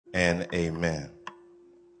and amen.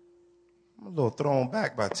 I'm a little thrown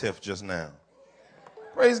back by Tiff just now.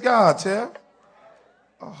 Praise God, Tiff.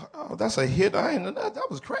 Oh, that's a hit. That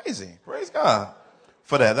was crazy. Praise God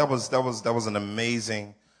for that. That was an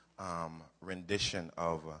amazing rendition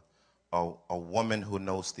of a woman who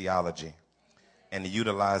knows theology and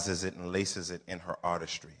utilizes it and laces it in her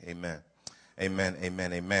artistry. Amen. Amen.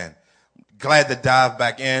 Amen. Amen. Glad to dive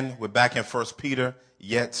back in. We're back in 1 Peter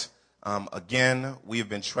yet again. We have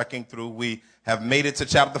been trekking through. We have made it to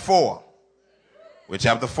chapter 4. We're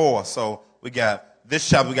chapter 4. So we got this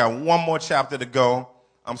chapter. We got one more chapter to go.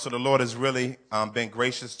 So the Lord has really been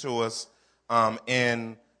gracious to us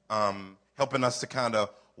in helping us to kind of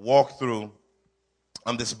walk through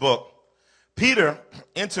this book. Peter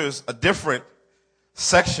enters a different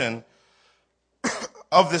section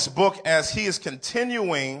of this book as he is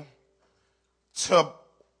continuing to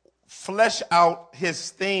flesh out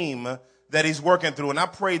his theme that he's working through. And I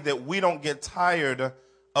pray that we don't get tired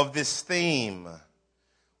of this theme.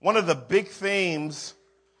 One of the big themes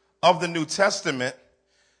of the New Testament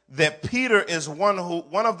that Peter is one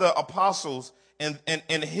of the apostles in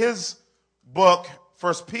his book,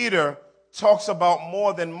 1 Peter, talks about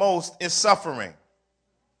more than most is suffering.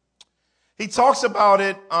 He talks about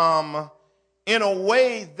it in a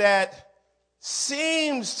way that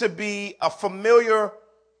seems to be a familiar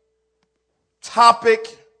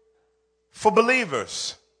topic for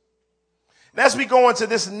believers. And as we go into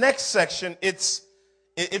this next section, it's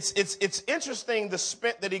interesting the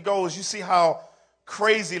spin that he goes. You see how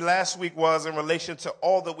crazy last week was in relation to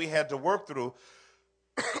all that we had to work through.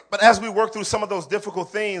 But as we work through some of those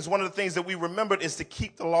difficult things, one of the things that we remembered is to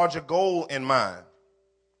keep the larger goal in mind.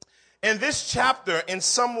 And this chapter, in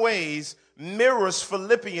some ways, mirrors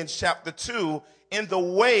Philippians chapter 2 in the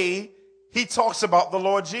way he talks about the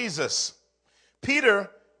Lord Jesus. Peter,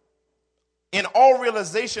 in all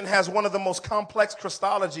realization, has one of the most complex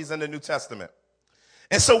Christologies in the New Testament.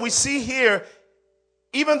 And so we see here,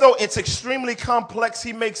 even though it's extremely complex,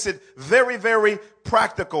 he makes it very, very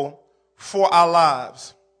practical for our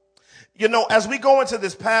lives. You know, as we go into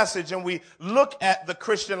this passage and we look at the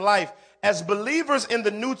Christian life, as believers in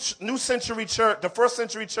the new century church, the first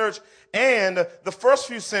century church, and the first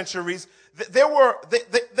few centuries,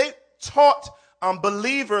 they taught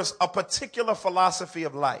believers a particular philosophy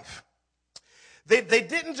of life. They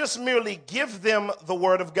didn't just merely give them the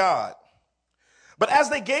Word of God, but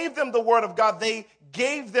as they gave them the Word of God, they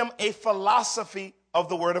gave them a philosophy of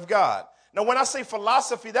the Word of God. Now, when I say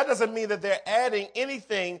philosophy, that doesn't mean that they're adding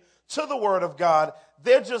anything to the Word of God.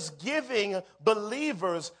 They're just giving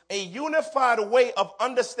believers a unified way of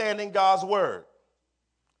understanding God's Word.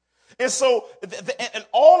 And so, and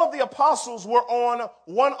all of the apostles were on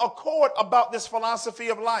one accord about this philosophy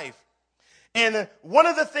of life. And one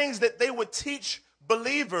of the things that they would teach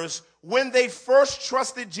believers when they first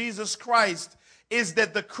trusted Jesus Christ is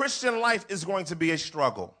that the Christian life is going to be a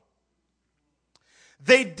struggle.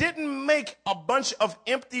 They didn't make a bunch of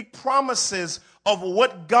empty promises of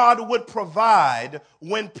what God would provide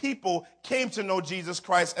when people came to know Jesus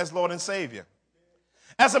Christ as Lord and Savior.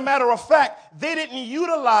 As a matter of fact, they didn't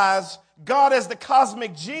utilize God as the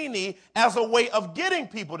cosmic genie as a way of getting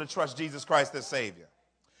people to trust Jesus Christ as Savior.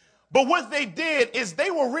 But what they did is they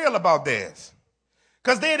were real about theirs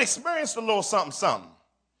because they had experienced a little something, something.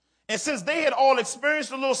 And since they had all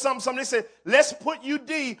experienced a little something, something, they said, let's put you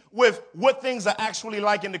with what things are actually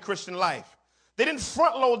like in the Christian life. They didn't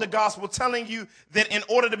front load the gospel telling you that in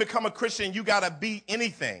order to become a Christian, you got to be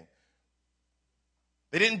anything.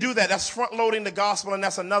 They didn't do that. That's front loading the gospel, and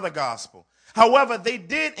that's another gospel. However, they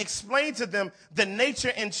did explain to them the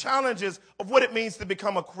nature and challenges of what it means to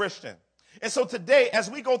become a Christian. And so today, as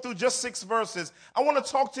we go through just 6 verses, I want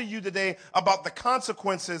to talk to you today about the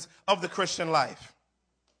consequences of the Christian life.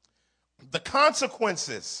 The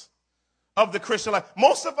consequences of the Christian life.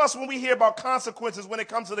 Most of us, when we hear about consequences when it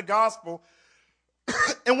comes to the gospel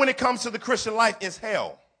and when it comes to the Christian life, is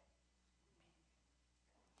hell.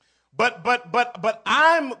 But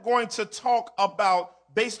I'm going to talk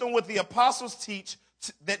about, based on what the apostles teach,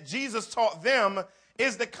 that Jesus taught them,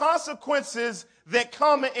 is the consequences that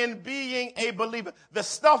come in being a believer. The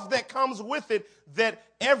stuff that comes with it that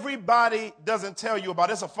everybody doesn't tell you about.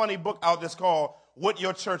 There's a funny book out that's called What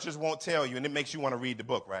Your Churches Won't Tell You, and it makes you want to read the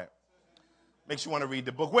book, right? Makes you want to read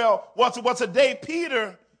the book. Well, today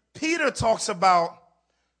Peter talks about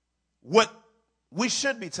what we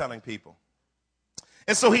should be telling people.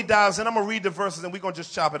 And so he dives in. I'm going to read the verses, and we're going to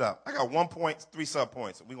just chop it up. I got 1 point, 3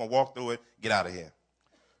 sub-points. We're going to walk through it, get out of here.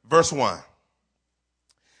 Verse 1.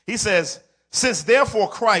 He says, since therefore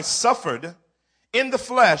Christ suffered in the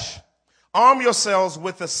flesh, arm yourselves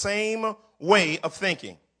with the same way of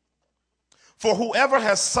thinking. For whoever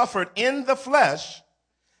has suffered in the flesh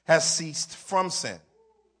has ceased from sin,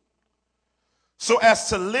 so as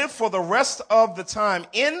to live for the rest of the time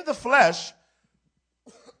in the flesh,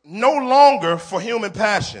 no longer for human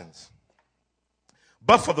passions,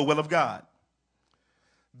 but for the will of God.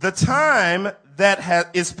 The time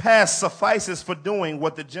that is past suffices for doing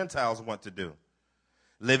what the Gentiles want to do,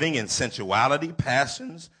 living in sensuality,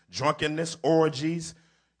 passions, drunkenness, orgies,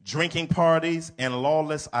 drinking parties, and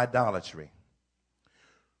lawless idolatry.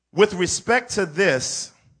 With respect to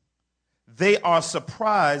this, they are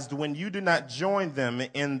surprised when you do not join them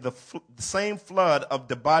in the same flood of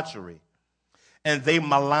debauchery, and they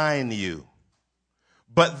malign you.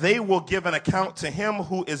 But they will give an account to him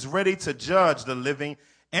who is ready to judge the living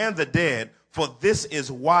and the dead, for this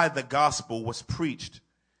is why the gospel was preached,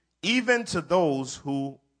 even to those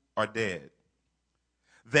who are dead,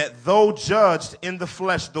 that though judged in the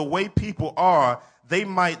flesh the way people are, they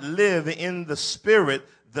might live in the spirit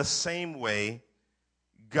the same way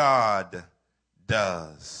God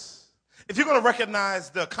does. If you're going to recognize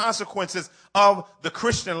the consequences of the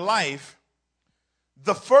Christian life,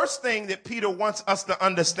 the first thing that Peter wants us to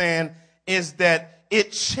understand is that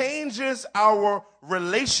it changes our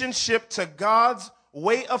relationship to God's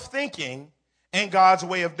way of thinking and God's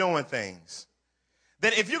way of doing things.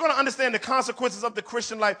 That if you're going to understand the consequences of the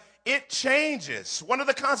Christian life, it changes. One of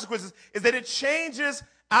the consequences is that it changes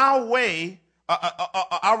our way,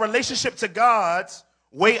 our relationship to God's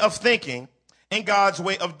way of thinking and God's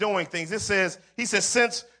way of doing things. He says,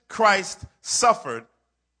 since Christ suffered.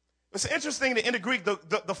 It's interesting that in the Greek,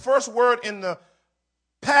 the first word in the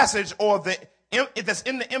passage or that's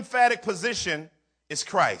in the emphatic position is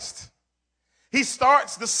Christ. He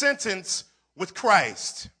starts the sentence with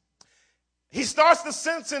Christ. He starts the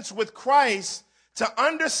sentence with Christ to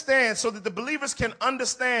understand, so that the believers can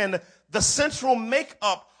understand the central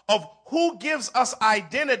makeup of who gives us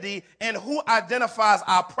identity and who identifies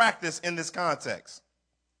our practice in this context.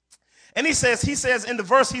 And he says in the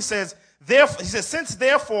verse, since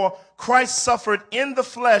therefore Christ suffered in the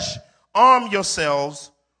flesh, arm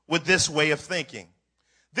yourselves with this way of thinking.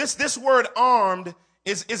 This word armed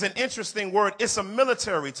is an interesting word. It's a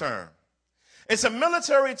military term. It's a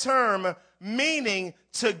military term meaning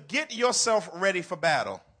to get yourself ready for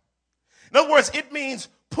battle. In other words, it means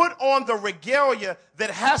put on the regalia that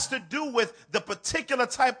has to do with the particular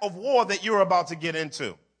type of war that you're about to get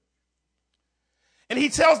into. And he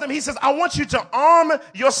tells them, he says, I want you to arm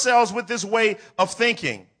yourselves with this way of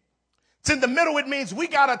thinking. It's in the middle. It means we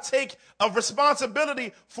got to take a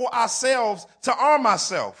responsibility for ourselves to arm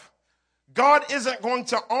ourselves. God isn't going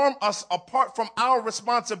to arm us apart from our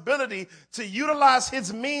responsibility to utilize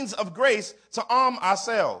his means of grace to arm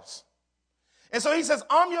ourselves. And so he says,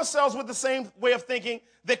 arm yourselves with the same way of thinking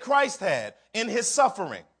that Christ had in his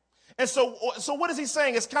suffering. And so what is he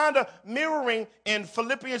saying? It's kind of mirroring in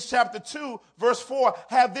Philippians chapter 2, verse 4,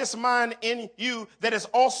 have this mind in you that is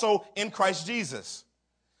also in Christ Jesus.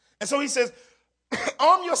 And so he says,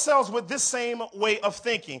 arm yourselves with this same way of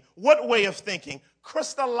thinking. What way of thinking?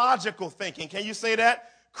 Christological thinking. Can you say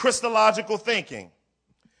that? Christological thinking.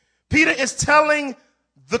 Peter is telling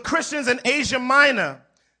the Christians in Asia Minor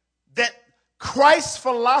that Christ's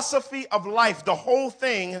philosophy of life, the whole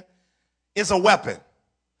thing, is a weapon.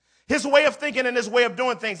 His way of thinking and his way of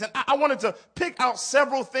doing things. And I wanted to pick out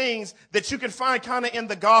several things that you can find kind of in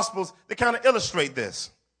the Gospels that kind of illustrate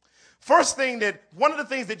this. First thing one of the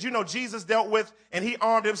things that Jesus dealt with and he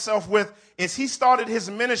armed himself with is he started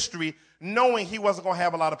his ministry knowing he wasn't going to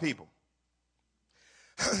have a lot of people.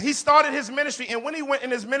 He started his ministry, and when he went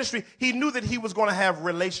in his ministry, he knew that he was going to have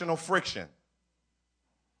relational friction.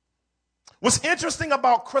 What's interesting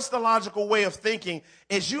about Christological way of thinking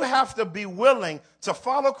is you have to be willing to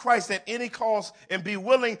follow Christ at any cost and be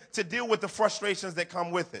willing to deal with the frustrations that come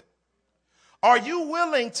with it. Are you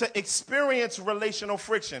willing to experience relational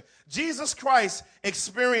friction? Jesus Christ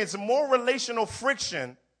experienced more relational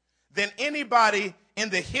friction than anybody in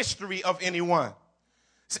the history of anyone.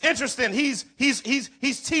 It's interesting. He's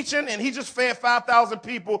teaching, and he just fed 5,000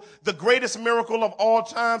 people, the greatest miracle of all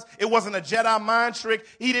times. It wasn't a Jedi mind trick.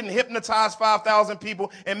 He didn't hypnotize 5,000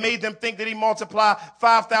 people and made them think that he multiplied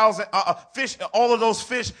 5,000 fish, all of those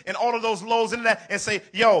fish and all of those loaves into that and say,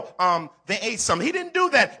 they ate some. He didn't do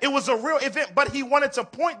that. It was a real event, but he wanted to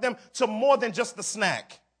point them to more than just the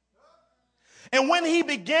snack. And when he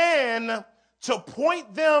began to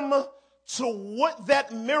point them to what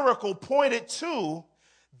that miracle pointed to,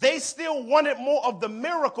 they still wanted more of the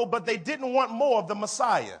miracle, but they didn't want more of the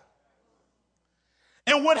Messiah.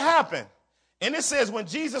 And what happened? And it says when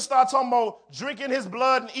Jesus started talking about drinking his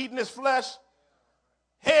blood and eating his flesh,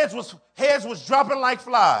 heads was dropping like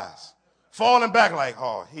flies. falling back like,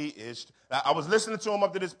 oh, he is. I was listening to him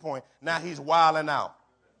up to this point. Now he's wilding out.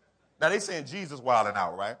 Now they saying Jesus wilding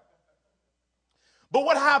out, right? But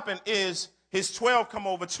what happened is his 12 come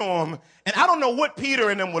over to him, and I don't know what Peter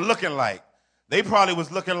and them were looking like. They probably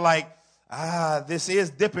was looking like, this is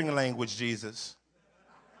dipping language, Jesus.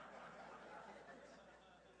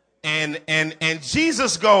 And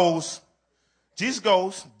Jesus goes,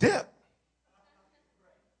 dip.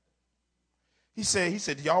 He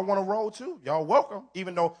said, y'all want to roll too? Y'all welcome,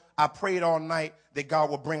 even though I prayed all night that God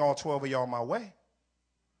would bring all 12 of y'all my way.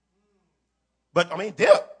 But, I mean,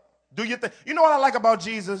 dip. Do your thing. You know what I like about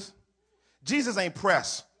Jesus? Jesus ain't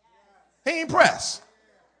pressed. He ain't pressed.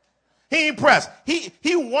 He ain't pressed.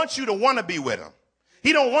 He wants you to want to be with him.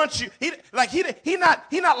 He don't want you. He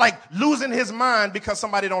not like losing his mind because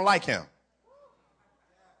somebody don't like him.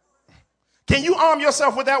 Can you arm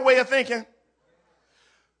yourself with that way of thinking?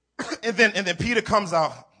 And then Peter comes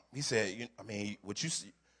out. He said, what you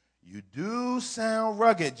see, you do sound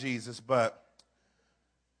rugged, Jesus, but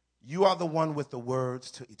you are the one with the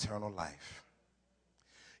words to eternal life.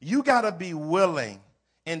 You got to be willing.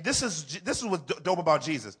 And this is what's dope about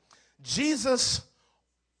Jesus. Jesus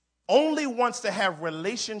only wants to have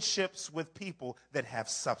relationships with people that have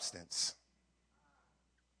substance.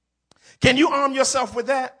 Can you arm yourself with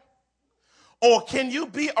that? Or can you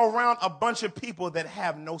be around a bunch of people that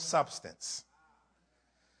have no substance?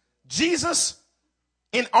 Jesus,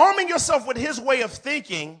 in arming yourself with his way of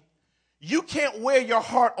thinking, you can't wear your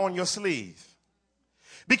heart on your sleeve.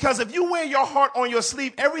 Because if you wear your heart on your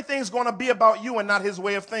sleeve, everything's going to be about you and not his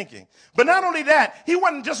way of thinking. But not only that, he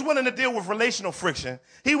wasn't just willing to deal with relational friction.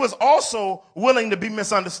 He was also willing to be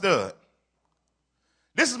misunderstood.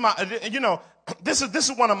 This is this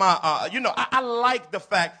is one of my, I like the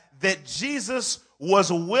fact that Jesus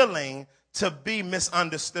was willing to be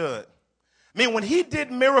misunderstood. I mean, when he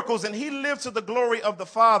did miracles and he lived to the glory of the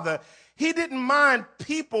Father, he didn't mind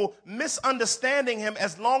people misunderstanding him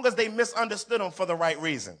as long as they misunderstood him for the right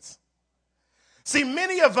reasons. See,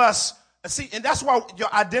 many of us, and that's why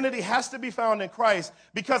your identity has to be found in Christ,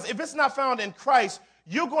 because if it's not found in Christ,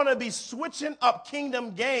 you're going to be switching up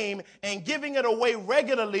kingdom game and giving it away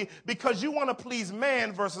regularly because you want to please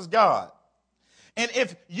man versus God. And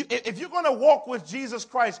if you're going to walk with Jesus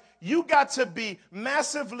Christ, you got to be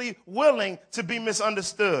massively willing to be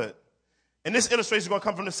misunderstood. And this illustration is going to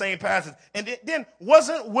come from the same passage. And then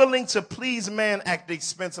wasn't willing to please man at the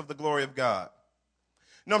expense of the glory of God.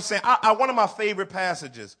 You know what I'm saying? One of my favorite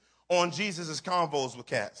passages on Jesus' convos with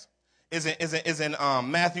cats is in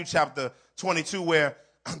Matthew chapter 22, where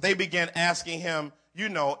they began asking him,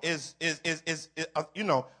 are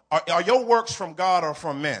your works from God or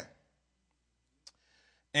from men?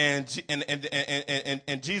 And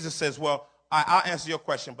Jesus says, well, I'll answer your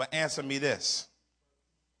question, but answer me this.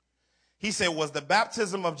 He said, was the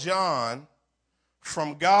baptism of John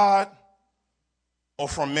from God or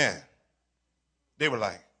from men? They were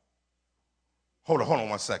like, hold on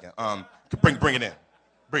 1 second. Bring it in.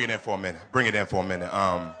 Bring it in for a minute.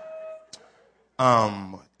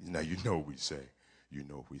 Now, you know what we say.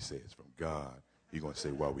 If we say it's from God, you're going to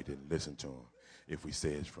say, well, we didn't listen to him. If we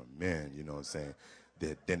say it's from men, you know what I'm saying,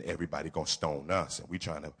 then everybody going to stone us. And we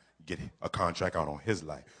trying to get a contract out on his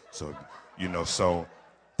life. So,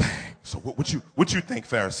 So what you think,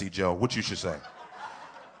 Pharisee Joe? What you should say?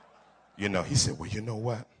 He said, well, you know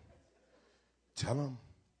what? Tell him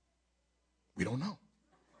we don't know.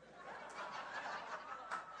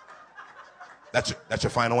 That's your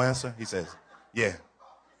final answer? He says, yeah.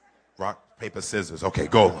 Rock, paper, scissors. Okay,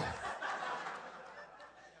 go.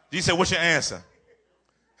 Jesus said, what's your answer?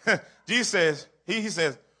 Jesus says, he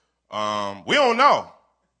says, we don't know.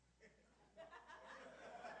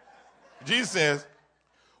 Jesus says,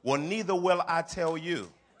 well, neither will I tell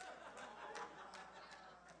you.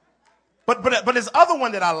 But there's other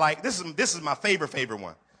one that I like. This is my favorite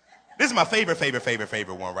one. This is my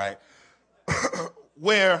favorite one, right?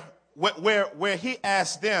 where he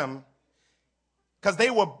asked them, because they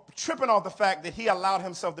were tripping off the fact that he allowed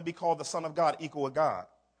himself to be called the Son of God, equal with God.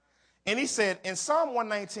 And he said in Psalm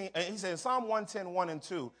 119, he said in Psalm 110, 1 and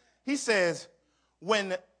 2, he says,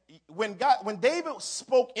 when David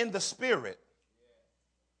spoke in the Spirit,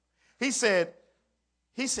 he said,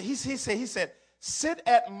 sit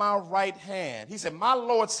at my right hand. He said, my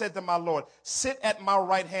Lord said to my Lord, sit at my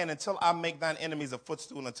right hand until I make thine enemies a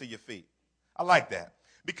footstool unto your feet. I like that.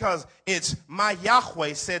 Because it's my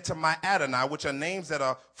Yahweh said to my Adonai, which are names that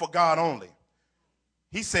are for God only.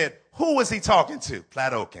 He said, who is he talking to?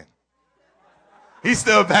 Pladokin. He's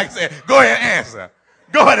still back saying, go ahead and answer.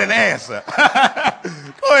 Go ahead and answer.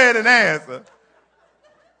 Go ahead and answer.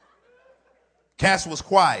 Cass was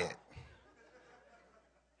quiet.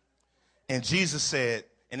 And Jesus said,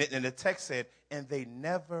 and the text said, and they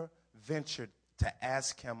never ventured to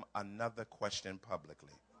ask him another question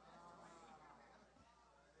publicly.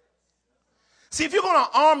 See, if you're going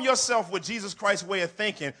to arm yourself with Jesus Christ's way of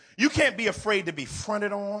thinking, you can't be afraid to be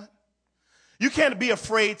fronted on. You can't be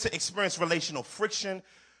afraid to experience relational friction.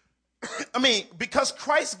 I mean, because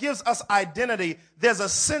Christ gives us identity, there's a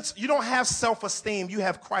sense, you don't have self-esteem, you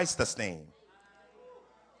have Christ-esteem.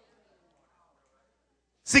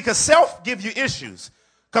 See, because self gives you issues.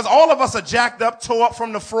 Because all of us are jacked up, tore up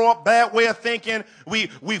from the floor, bad way of thinking. We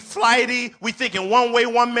flighty. We thinking one way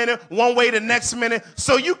 1 minute, one way the next minute.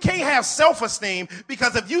 So you can't have self-esteem,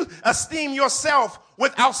 because if you esteem yourself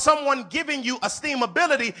without someone giving you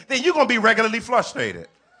esteemability, then you're going to be regularly frustrated.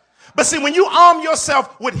 But see, when you arm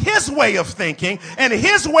yourself with his way of thinking and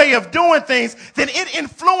his way of doing things, then it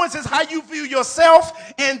influences how you view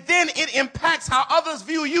yourself, and then it impacts how others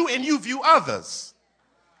view you and you view others.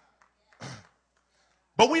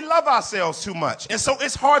 But we love ourselves too much. And so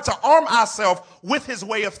it's hard to arm ourselves with his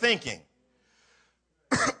way of thinking.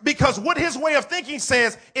 Because what his way of thinking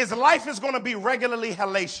says is life is going to be regularly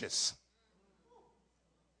hellacious.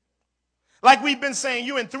 Like we've been saying,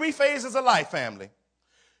 you're in 3 phases of life, family.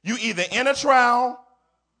 You either in a trial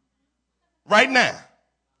right now,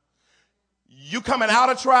 you coming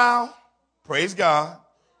out of trial, praise God,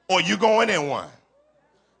 or you going in one.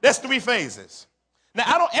 That's 3 phases.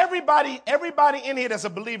 Now, everybody in here that's a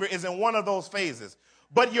believer is in one of those phases,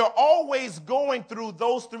 but you're always going through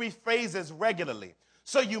those 3 phases regularly.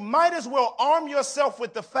 So you might as well arm yourself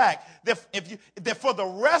with the fact that for the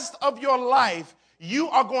rest of your life, you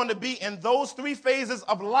are going to be in those 3 phases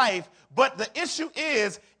of life. But the issue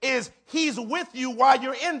is he's with you while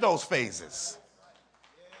you're in those phases.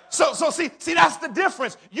 So see, that's the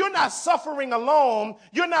difference. You're not suffering alone.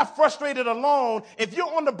 You're not frustrated alone. If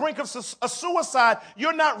you're on the brink of a suicide,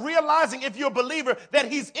 you're not realizing, if you're a believer,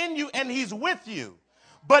 that he's in you and he's with you.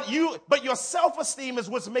 But your self-esteem is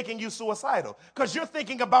what's making you suicidal, because you're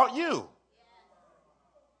thinking about you.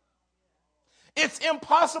 It's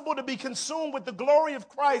impossible to be consumed with the glory of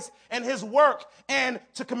Christ and his work and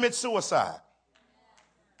to commit suicide.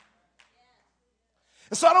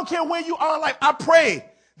 And so I don't care where you are in life. I pray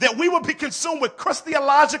that we would be consumed with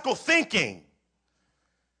Christological thinking,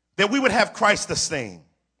 that we would have Christ esteem.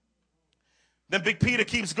 Then Big Peter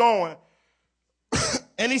keeps going,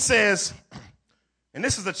 and he says, and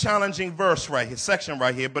this is a challenging verse right here, section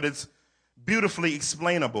right here, but it's beautifully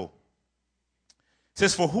explainable. It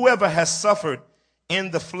says, for whoever has suffered in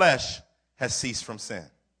the flesh has ceased from sin.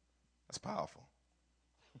 That's powerful.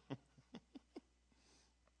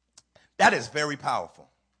 That is very powerful.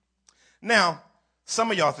 Now, some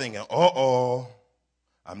of y'all thinking,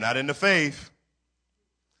 I'm not in the faith.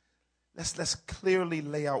 Let's clearly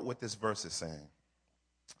lay out what this verse is saying.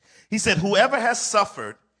 He said, whoever has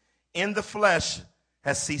suffered in the flesh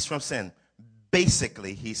has ceased from sin.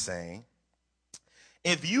 Basically, he's saying,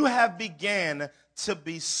 if you have began to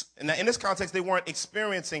be, now in this context, they weren't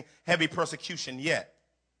experiencing heavy persecution yet,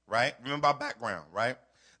 right? Remember our background, right?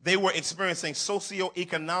 They were experiencing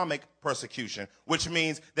socioeconomic persecution, which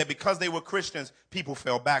means that because they were Christians, people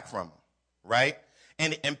fell back from them, right?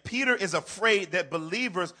 And Peter is afraid that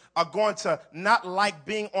believers are going to not like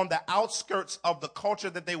being on the outskirts of the culture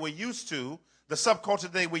that they were used to, the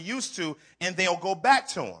subculture they were used to, and they'll go back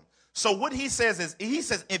to them. So what he says is,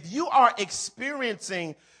 if you are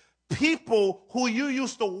experiencing people who you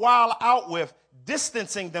used to wild out with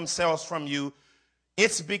distancing themselves from you,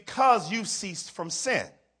 it's because you've ceased from sin.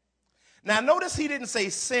 Now, notice he didn't say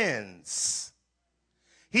sins.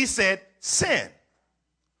 He said sin.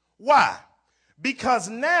 Why? Because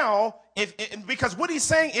now, because what he's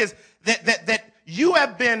saying is that you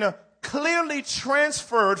have been clearly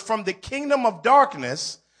transferred from the kingdom of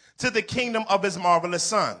darkness to the kingdom of his marvelous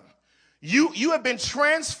Son. You have been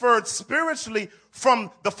transferred spiritually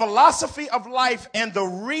from the philosophy of life and the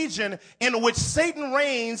region in which Satan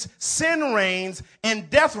reigns, sin reigns, and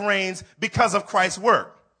death reigns because of Christ's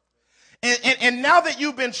work. And now that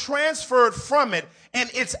you've been transferred from it, and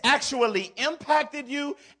it's actually impacted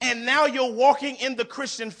you, and now you're walking in the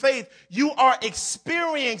Christian faith, you are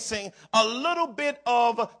experiencing a little bit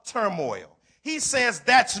of turmoil. He says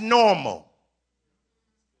that's normal.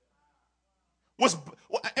 What's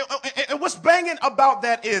banging about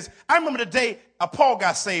that is, I remember the day Paul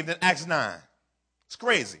got saved in Acts 9. It's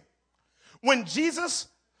crazy. When Jesus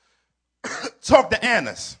talked to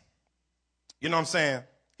Annas, you know what I'm saying?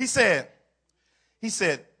 He said,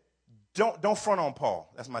 don't front on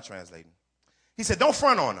Paul. That's my translating. He said, don't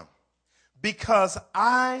front on him, because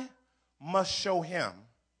I must show him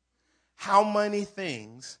how many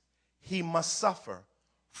things he must suffer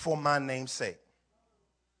for my name's sake.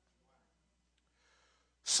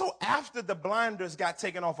 So after the blinders got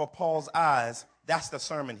taken off of Paul's eyes, that's the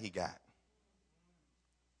sermon he got.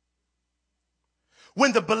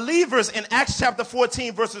 When the believers in Acts chapter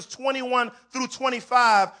 14, verses 21 through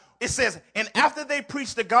 25, it says, and after they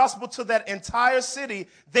preached the gospel to that entire city,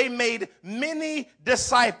 they made many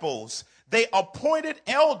disciples. They appointed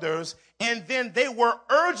elders, and then they were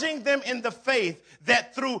urging them in the faith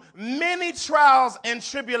that through many trials and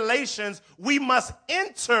tribulations, we must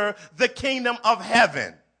enter the kingdom of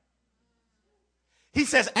heaven. He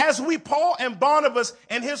says, as we, Paul and Barnabas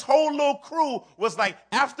and his whole little crew was like,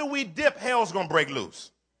 after we dip, hell's going to break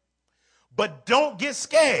loose. But don't get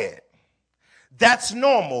scared. That's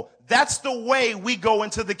normal. That's the way we go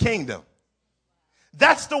into the kingdom.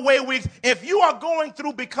 That's the way if you are going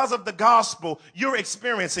through because of the gospel, you're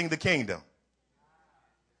experiencing the kingdom.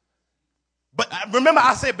 But remember,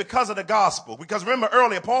 I said because of the gospel. Because remember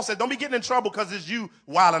earlier, Paul said, don't be getting in trouble because it's you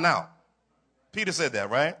wilding out. Peter said that,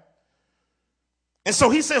 right? And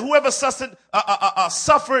so he said, whoever suffered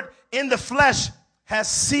in the flesh has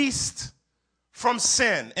ceased from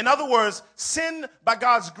sin. In other words, sin by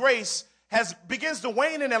God's grace begins to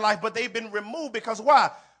wane in their life, but they've been removed because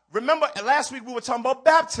why? Remember, last week we were talking about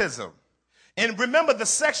baptism. And remember, the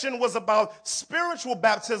section was about spiritual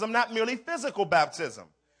baptism, not merely physical baptism.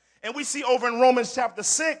 And we see over in Romans chapter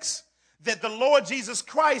 6 that the Lord Jesus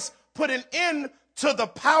Christ put an end to the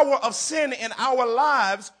power of sin in our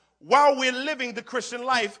lives while we're living the Christian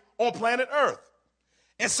life on planet Earth.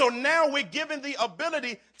 And so now we're given the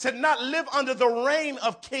ability to not live under the reign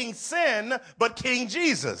of King Sin, but King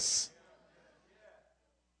Jesus.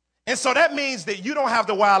 And so that means that you don't have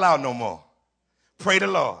to wild out no more. Pray the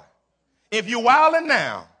Lord. If you're wilding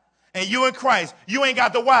now and you in Christ, you ain't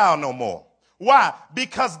got to wild no more. Why?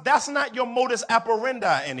 Because that's not your modus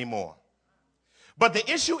operandi anymore. But the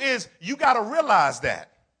issue is you got to realize that.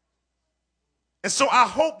 And so I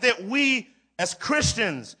hope that we as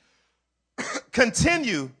Christians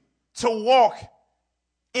continue to walk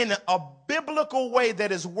in a biblical way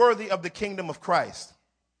that is worthy of the kingdom of Christ.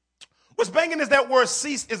 What's banging is that word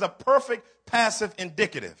ceased is a perfect passive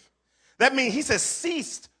indicative. That means he says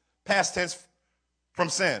ceased past tense from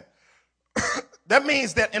sin. That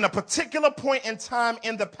means that in a particular point in time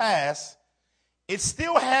in the past, it's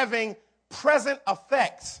still having present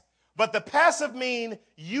effects. But the passive mean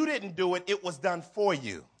you didn't do it. It was done for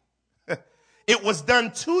you. It was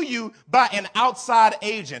done to you by an outside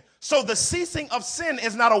agent. So the ceasing of sin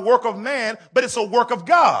is not a work of man, but it's a work of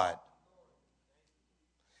God.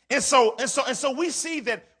 And so we see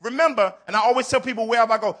that, remember, and I always tell people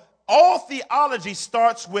wherever I go, all theology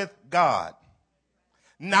starts with God,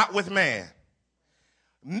 not with man.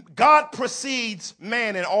 God precedes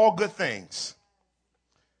man in all good things.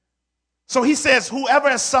 So he says, whoever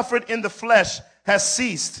has suffered in the flesh has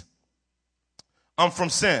ceased from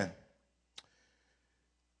sin.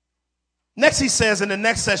 Next, he says in the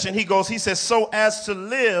next session, he says, so as to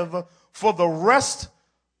live for the rest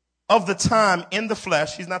of the time in the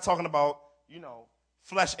flesh. He's not talking about,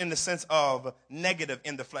 flesh in the sense of negative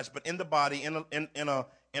in the flesh, but in the body, in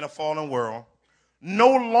a fallen world.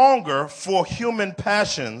 No longer for human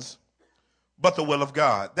passions, but the will of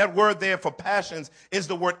God. That word there for passions is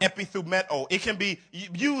the word epithumeo. It can be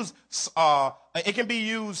used. It can be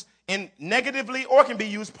used in negatively, or it can be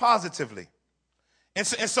used positively. And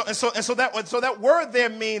so that word there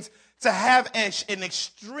means to have an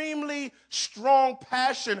extremely strong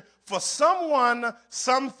passion for someone,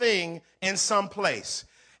 something, and some place.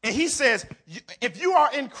 And he says, if you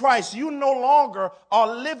are in Christ, you no longer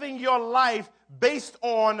are living your life based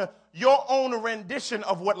on your own rendition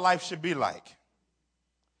of what life should be like.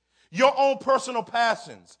 Your own personal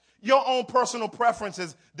passions, your own personal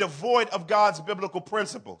preferences devoid of God's biblical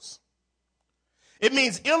principles. It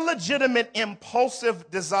means illegitimate, impulsive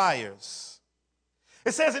desires.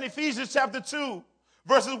 It says in Ephesians chapter 2,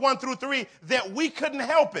 verses 1 through 3, that we couldn't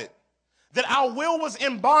help it, that our will was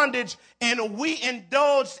in bondage and we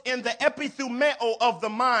indulged in the epithumeo of the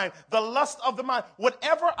mind, the lust of the mind.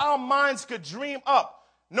 Whatever our minds could dream up,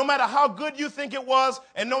 no matter how good you think it was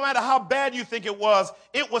and no matter how bad you think it was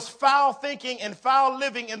foul thinking and foul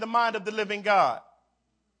living in the mind of the living God.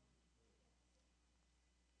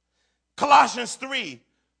 Colossians 3,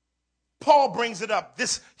 Paul brings it up,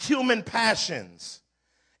 this human passions.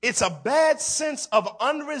 It's a bad sense of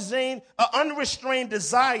unrestrained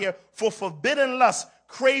desire for forbidden lust,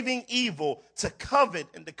 craving evil, to covet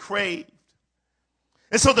and to crave.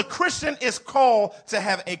 And so the Christian is called to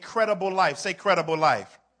have a credible life. Say credible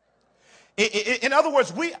life. In other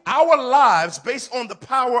words, our lives based on the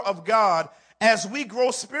power of God as we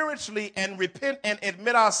grow spiritually and repent and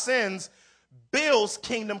admit our sins, builds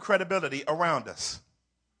kingdom credibility around us.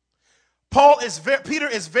 Peter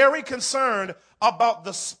is very concerned about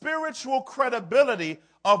the spiritual credibility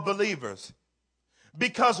of believers.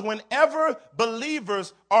 Because whenever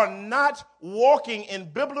believers are not walking in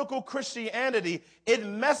biblical Christianity, it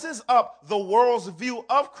messes up the world's view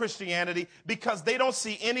of Christianity because they don't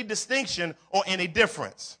see any distinction or any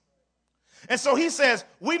difference. And so he says,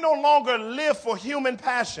 we no longer live for human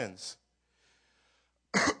passions.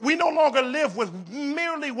 We no longer live with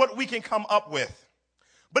merely what we can come up with.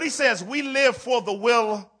 But he says we live for the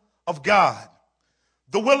will of God.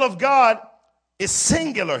 The will of God is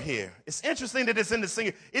singular here. It's interesting that it's in the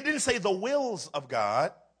singular. It didn't say the wills of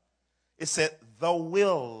God. It said the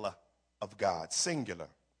will of God, singular.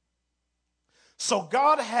 So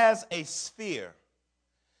God has a sphere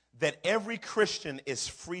that every Christian is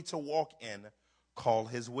free to walk in, called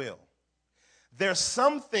his will. There's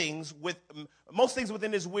some things most things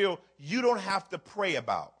within his will you don't have to pray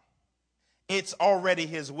about. It's already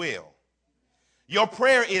his will. Your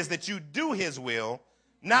prayer is that you do his will,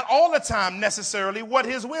 not all the time necessarily what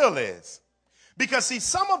his will is. Because see,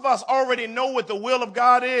 some of us already know what the will of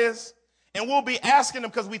God is, and we'll be asking him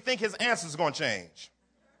because we think his answer is going to change.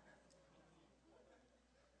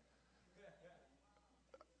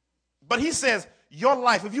 But he says, your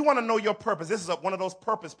life, if you want to know your purpose, this is one of those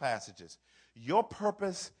purpose passages. Your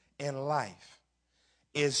purpose in life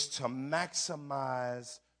is to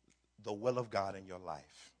maximize the will of God in your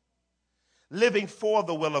life. Living for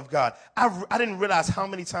the will of God. I didn't realize how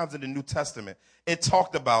many times in the New Testament it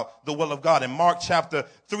talked about the will of God. In Mark chapter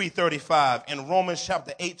 3:35, in Romans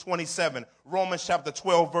chapter 8:27, Romans chapter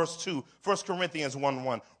 12 verse 2, 1 Corinthians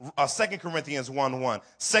 1:1, 2 Corinthians 1:1,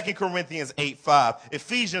 2 Corinthians 8:5,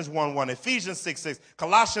 Ephesians 1:1, Ephesians 6:6,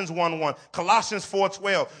 Colossians 1:1, Colossians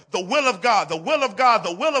 4:12. The will of God, the will of God,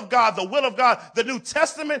 the will of God, the will of God. The New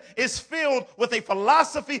Testament is filled with a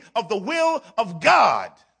philosophy of the will of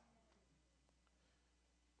God.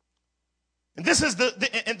 And this is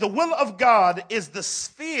the will of God is the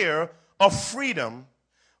sphere of freedom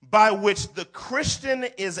by which the Christian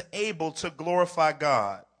is able to glorify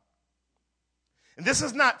God. And this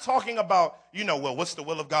is not talking about, what's the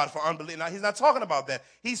will of God for unbelief? Now, he's not talking about that.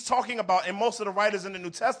 He's talking about, and most of the writers in the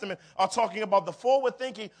New Testament are talking about the forward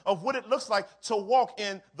thinking of what it looks like to walk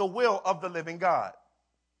in the will of the living God.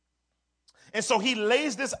 And so he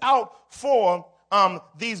lays this out for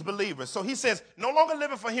these believers. So he says, no longer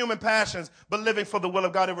living for human passions, but living for the will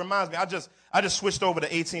of God. It reminds me, I just switched over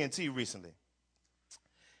to AT&T recently.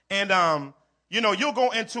 And, you'll go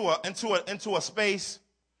into a space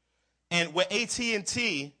and where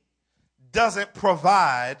AT&T doesn't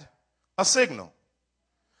provide a signal.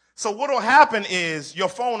 So what will happen is your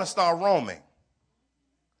phone will start roaming.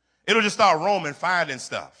 It'll just start roaming, finding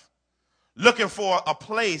stuff, looking for a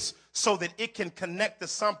place so that it can connect to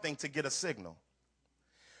something to get a signal.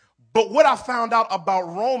 But what I found out about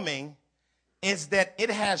roaming is that it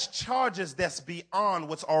has charges that's beyond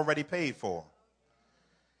what's already paid for.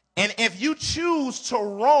 And if you choose to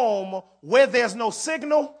roam where there's no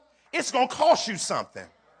signal, it's going to cost you something.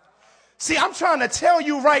 See, I'm trying to tell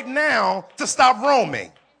you right now to stop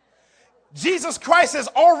roaming. Jesus Christ has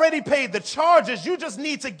already paid the charges. You just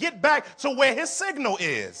need to get back to where his signal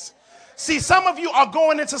is. See, some of you are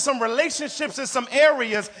going into some relationships in some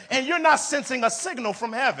areas and you're not sensing a signal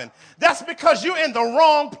from heaven. That's because you're in the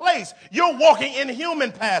wrong place. You're walking in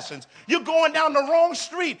human passions. You're going down the wrong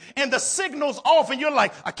street and the signal's off and you're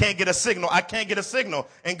like, I can't get a signal. I can't get a signal.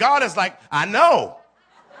 And God is like, I know.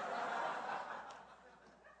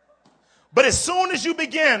 But as soon as you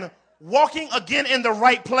begin walking again in the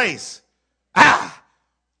right place,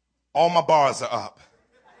 all my bars are up.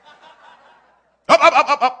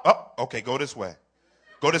 Up. Okay, go this way.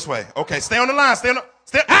 Go this way. Okay, stay on the line. Stay.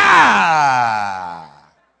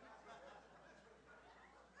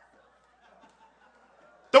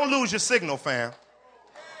 Don't lose your signal, fam.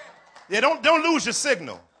 Yeah, don't lose your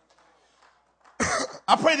signal.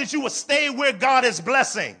 I pray that you will stay where God is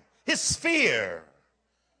blessing, his sphere.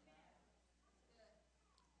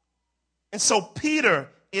 And so Peter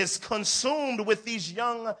is consumed with these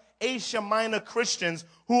young Asia Minor Christians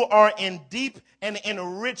who are in deep and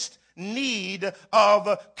enriched need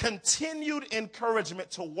of continued encouragement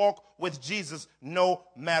to walk with Jesus no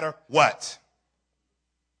matter what.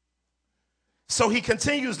 So he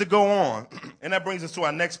continues to go on, and that brings us to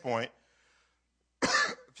our next point.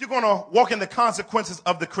 If you're going to walk in the consequences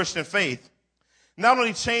of the Christian faith, not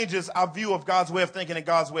only changes our view of God's way of thinking and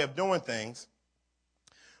God's way of doing things,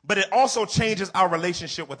 but it also changes our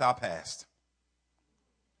relationship with our past.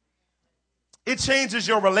 It changes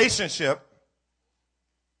your relationship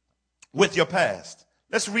with your past.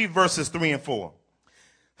 Let's read verses 3 and 4.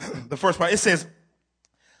 The first part, it says,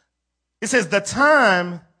 the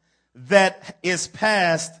time that is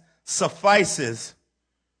past suffices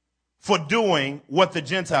for doing what the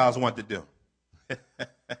Gentiles want to do.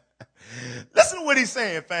 Listen to what he's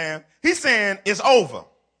saying, fam. He's saying it's over.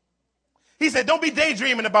 He said, don't be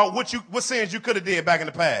daydreaming about what sins you could have did back in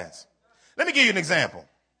the past. Let me give you an example.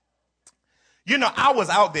 You know, I was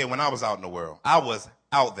out there when I was out in the world. I was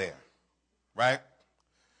out there, right?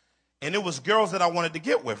 And it was girls that I wanted to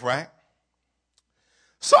get with, right?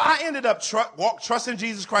 So I ended up trusting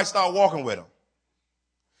Jesus Christ, started walking with him.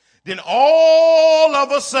 Then all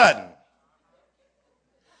of a sudden,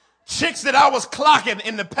 chicks that I was clocking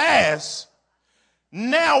in the past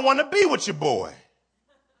now want to be with your boy.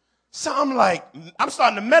 So I'm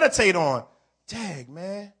starting to meditate on, dang,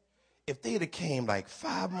 man, if they'd have came like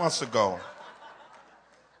 5 months ago,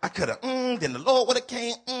 I could have, then the Lord would have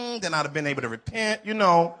came, then I'd have been able to repent, you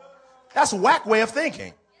know. That's a whack way of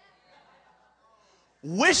thinking.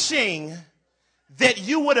 Wishing that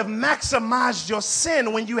you would have maximized your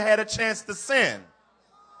sin when you had a chance to sin.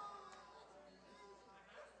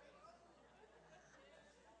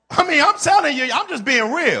 I mean, I'm telling you, I'm just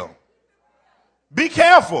being real. Be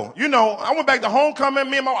careful. You know, I went back to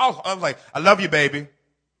homecoming. I was like, I love you, baby.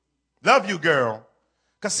 Love you, girl.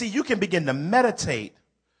 Because, see, you can begin to meditate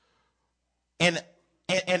and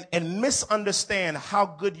misunderstand how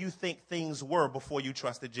good you think things were before you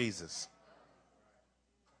trusted Jesus.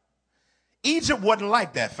 Egypt wasn't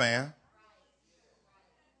like that, fam.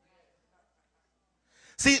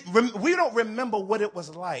 See, we don't remember what it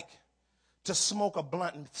was like to smoke a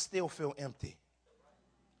blunt and still feel empty.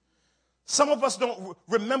 Some of us don't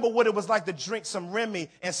remember what it was like to drink some Remy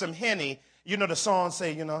and some Henny. You know, the song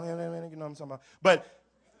say, you know what I'm talking about. But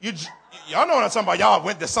y'all know what I'm talking about. Y'all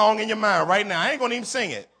went the song in your mind right now. I ain't going to even sing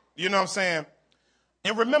it. You know what I'm saying?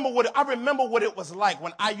 And I remember what it was like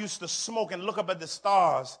when I used to smoke and look up at the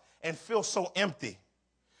stars and feel so empty.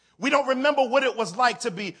 We don't remember what it was like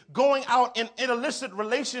to be going out in illicit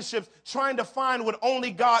relationships trying to find what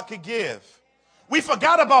only God could give. We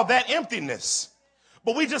forgot about that emptiness.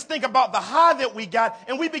 But we just think about the high that we got,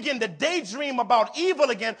 and we begin to daydream about evil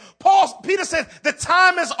again. Peter says, the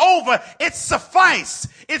time is over. It's sufficed.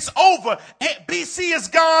 It's over. BC is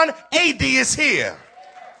gone. AD is here.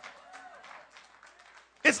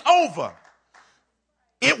 It's over.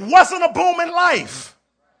 It wasn't a boom in life.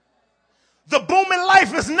 The boom in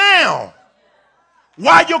life is now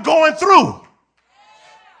while you're going through.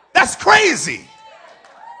 That's crazy.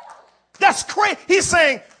 That's crazy. He's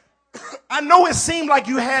saying, I know it seemed like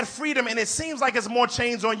you had freedom and it seems like it's more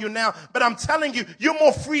chains on you now, but I'm telling you, you're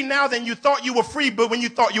more free now than you thought you were free, but when you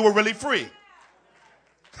thought you were really free.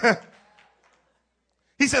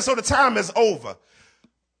 He says, so the time is over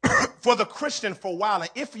for the Christian for wilding.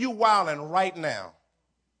 If you wilding right now,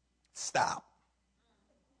 stop.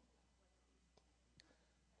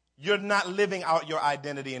 You're not living out your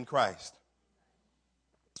identity in Christ.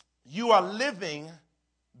 You are living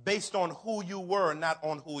based on who you were, not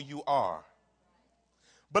on who you are.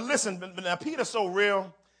 But listen, now Peter's so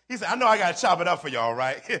real. He said, I know I got to chop it up for y'all,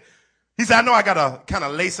 right? He said, I know I got to kind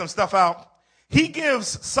of lay some stuff out. He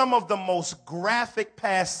gives some of the most graphic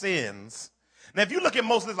past sins. Now, if you look at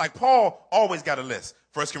most lists, like Paul always got a list.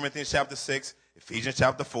 1 Corinthians chapter 6, Ephesians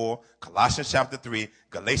chapter 4, Colossians chapter 3,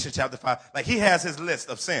 Galatians chapter 5. Like he has his list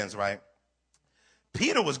of sins, right?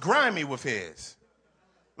 Peter was grimy with his.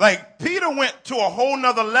 Like, Peter went to a whole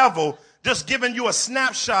nother level, just giving you a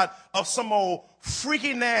snapshot of some old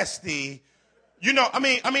freaky nasty, you know, I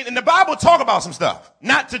mean, and the Bible talk about some stuff,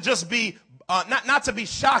 not to just be, not to be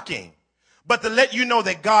shocking, but to let you know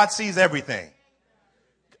that God sees everything.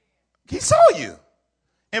 He saw you.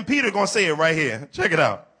 And Peter gonna say it right here. Check it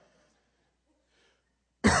out.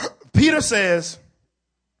 Peter says,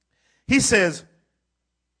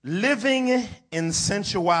 living in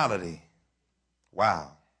sensuality.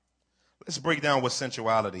 Wow. Let's break down what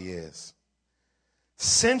sensuality is.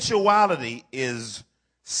 Sensuality is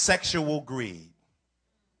sexual greed,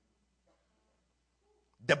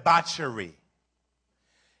 debauchery.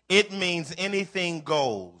 It means anything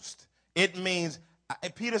goes. It means,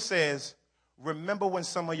 Peter says, remember when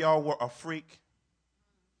some of y'all were a freak?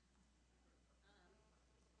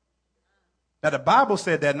 Now, the Bible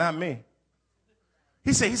said that, not me.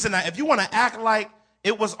 He said, now, if you want to act like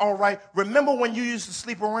it was all right, remember when you used to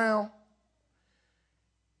sleep around?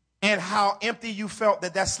 And how empty you felt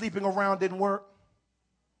that sleeping around didn't work?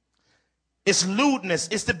 It's lewdness.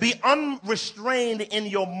 It's to be unrestrained in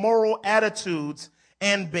your moral attitudes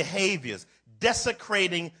and behaviors,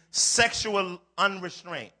 desecrating sexual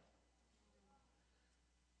unrestraint.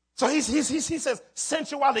 So he says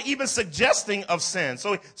sensuality, even suggesting of sin.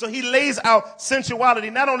 So he lays out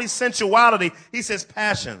sensuality, not only sensuality, he says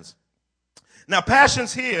passions. Now,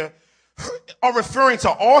 passions here are referring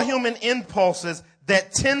to all human impulses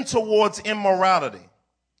that tend towards immorality.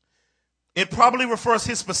 It probably refers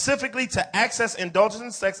here specifically to access, indulgence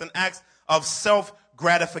in sex, and acts of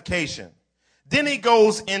self-gratification. Then he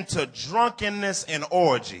goes into drunkenness and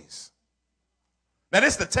orgies. Now,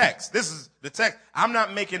 this is the text. This is the text. I'm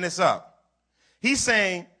not making this up. He's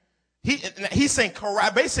saying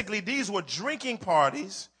basically these were drinking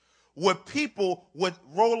parties where people would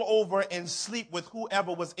roll over and sleep with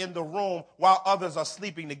whoever was in the room while others are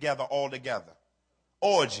sleeping together all together.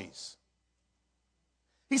 Orgies.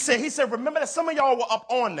 He said, remember that some of y'all were up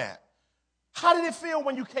on that. How did it feel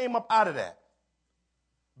when you came up out of that?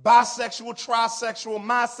 Bisexual, trisexual,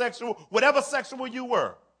 bisexual, whatever sexual you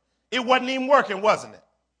were. It wasn't even working, wasn't it?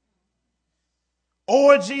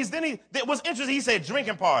 Orgies. Then it was interesting. He said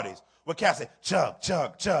drinking parties. Where cats say, chug,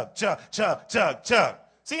 chug, chug, chug, chug, chug, chug.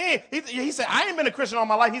 See, he said, I ain't been a Christian all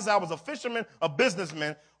my life. He said, I was a fisherman, a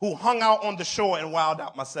businessman who hung out on the shore and wilded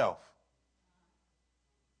out myself.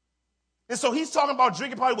 And so he's talking about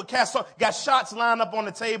drinking party with cats, got shots lined up on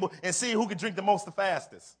the table and seeing who could drink the most the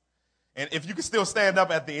fastest. And if you could still stand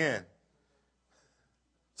up at the end.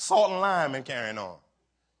 Salt and lime and carrying on.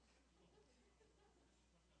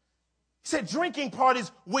 He said drinking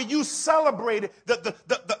parties where you celebrated.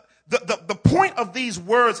 The point of these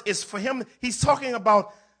words is for him, he's talking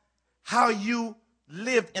about how you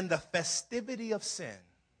lived in the festivity of sin.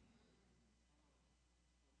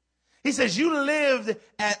 He says you lived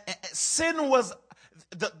sin was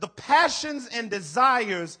the passions and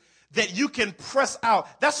desires that you can press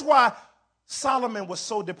out. That's why Solomon was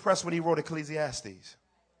so depressed when he wrote Ecclesiastes.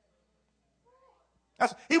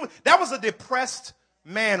 That was a depressed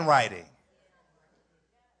man writing.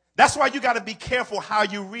 That's why you got to be careful how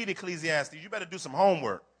you read Ecclesiastes. You better do some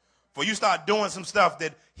homework before you start doing some stuff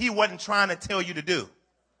that he wasn't trying to tell you to do.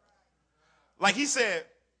 Like he said,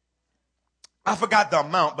 I forgot the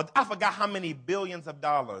amount, but I forgot how many billions of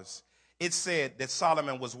dollars it said that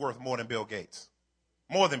Solomon was worth more than Bill Gates.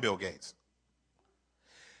 More than Bill Gates.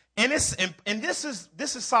 And this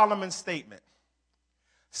is Solomon's statement.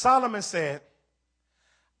 Solomon said,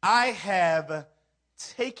 I have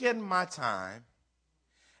taken my time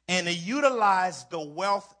and utilized the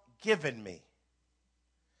wealth given me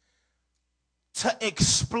to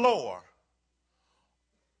explore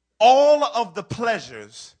all of the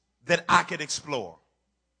pleasures that I could explore.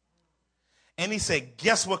 And he said,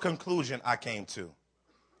 guess what conclusion I came to?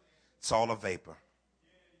 It's all a vapor.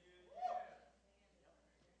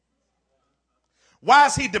 Why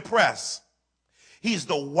is he depressed? He's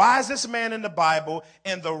the wisest man in the Bible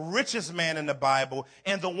and the richest man in the Bible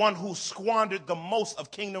and the one who squandered the most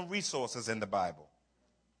of kingdom resources in the Bible.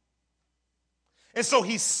 And so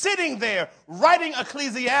he's sitting there writing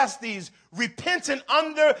Ecclesiastes, repentant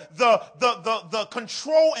under the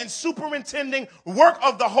control and superintending work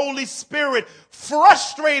of the Holy Spirit,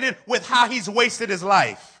 frustrated with how he's wasted his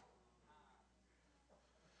life.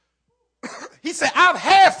 He said, I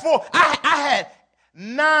had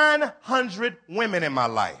 900 women in my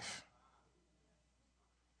life.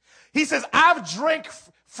 He says, I've drank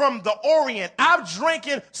from the Orient. I've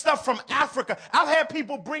drinking stuff from Africa. I've had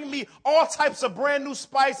people bring me all types of brand new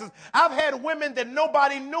spices. I've had women that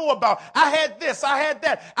nobody knew about. I had this. I had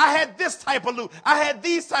that. I had this type of loot. I had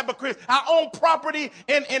these type of cribs. I own property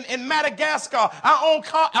in Madagascar. I own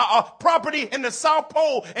property in the South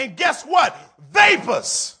Pole. And guess what?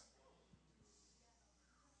 Vapors.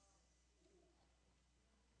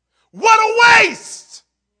 What a waste!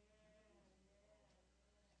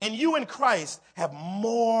 And you in Christ have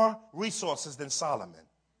more resources than Solomon.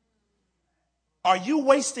 Are you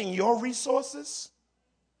wasting your resources?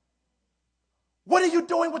 What are you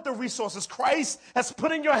doing with the resources Christ has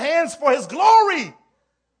put in your hands for his glory?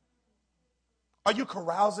 Are you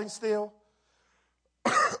carousing still?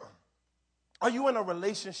 Are you in a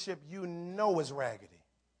relationship you know is raggedy?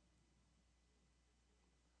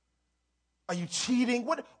 Are you cheating?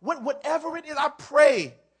 Whatever it is, I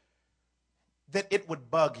pray that it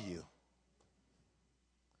would bug you.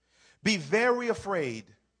 Be very afraid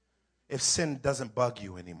if sin doesn't bug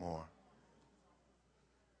you anymore.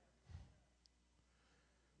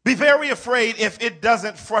 Be very afraid if it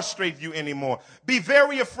doesn't frustrate you anymore. Be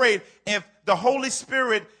very afraid if the Holy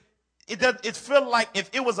Spirit, it feel like if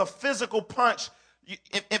it was a physical punch,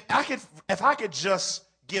 if I could just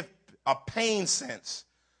give a pain sense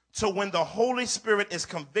to when the Holy Spirit is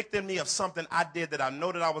convicting me of something I did that I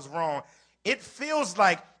know that I was wrong, it feels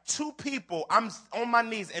like two people, I'm on my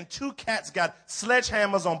knees, and two cats got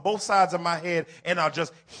sledgehammers on both sides of my head and are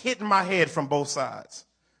just hitting my head from both sides.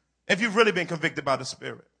 If you've really been convicted by the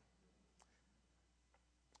Spirit.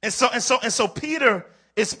 And so Peter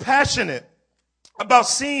is passionate about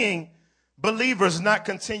seeing believers not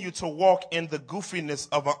continue to walk in the goofiness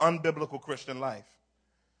of an unbiblical Christian life.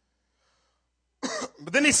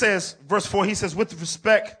 But then he says, verse 4, he says, with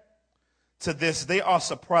respect to this, they are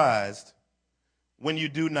surprised when you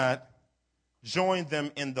do not join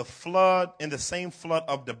them in the same flood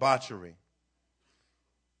of debauchery,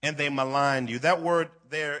 and they malign you. That word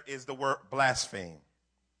there is the word blaspheme.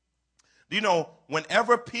 Do you know,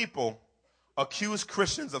 whenever people accuse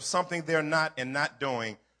Christians of something they're not and not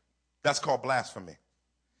doing, that's called blasphemy.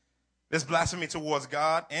 There's blasphemy towards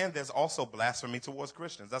God, and there's also blasphemy towards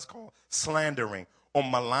Christians. That's called slandering or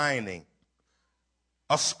maligning.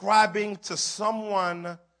 Ascribing to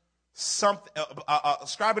someone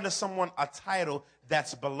a title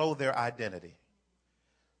that's below their identity.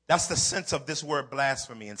 That's the sense of this word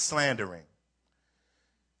blasphemy and slandering.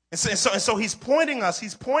 And so he's pointing us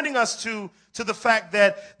to the fact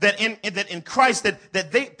that in Christ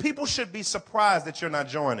that people should be surprised that you're not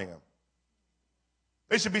joining them.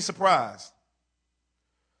 They should be surprised.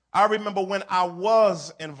 I remember when I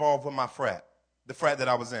was involved with my frat, the frat that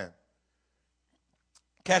I was in.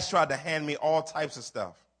 Cats tried to hand me all types of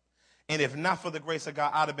stuff. And if not for the grace of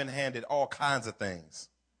God, I'd have been handed all kinds of things.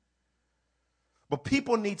 But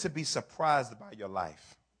people need to be surprised by your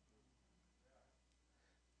life.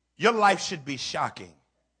 Your life should be shocking.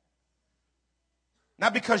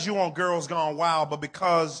 Not because you're on Girls Gone Wild, but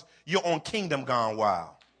because you're on Kingdom Gone Wild.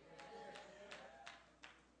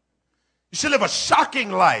 You should live a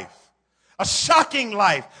shocking life. A shocking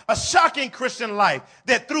life, a shocking Christian life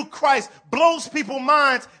that through Christ blows people's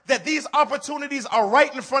minds that these opportunities are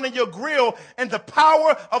right in front of your grill, and the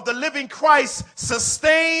power of the living Christ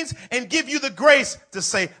sustains and give you the grace to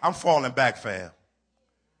say, I'm falling back, fam.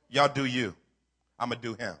 Y'all do you. I'm going to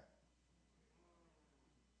do him.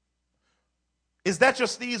 Is that your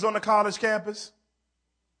steez on the college campus?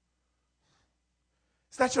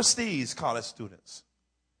 Is that your steez, college students?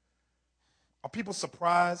 Are people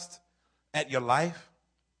surprised at your life?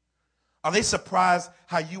 Are they surprised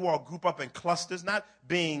how you all group up in clusters, not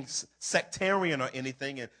being sectarian or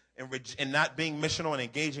anything, and not being missional and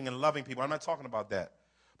engaging and loving people? I'm not talking about that.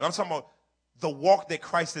 But I'm talking about the walk that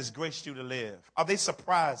Christ has graced you to live. Are they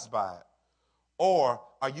surprised by it? Or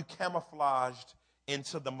are you camouflaged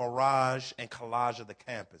into the mirage and collage of the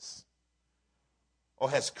campus? Or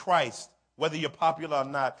has Christ, whether you're popular or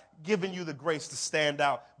not, given you the grace to stand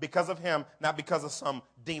out because of him, not because of some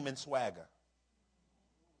demon swagger?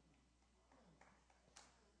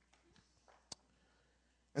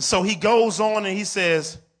 And so he goes on and he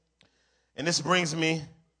says, and this brings me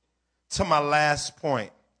to my last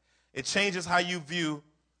point. It changes how you view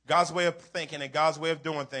God's way of thinking and God's way of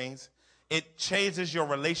doing things. It changes your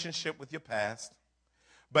relationship with your past.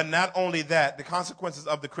 But not only that, the consequences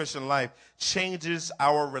of the Christian life changes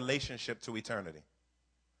our relationship to eternity.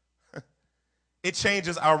 It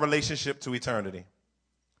changes our relationship to eternity.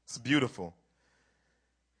 It's beautiful.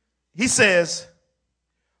 He says,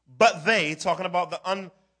 but they, talking about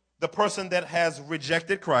the person that has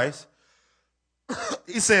rejected Christ,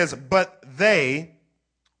 he says, but they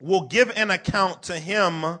will give an account to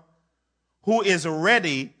him who is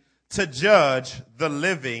ready to judge the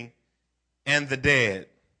living and the dead.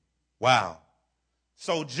 Wow.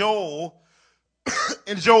 So Joel,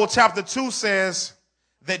 in Joel chapter 2 says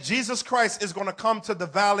that Jesus Christ is going to come to the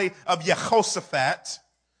valley of Jehoshaphat,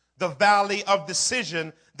 the valley of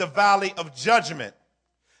decision, the valley of judgment.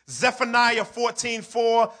 Zephaniah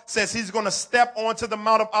 14:4 says he's going to step onto the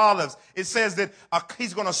Mount of Olives. It says that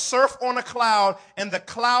he's going to surf on a cloud, and the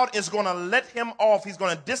cloud is going to let him off. He's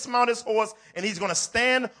going to dismount his horse, and he's going to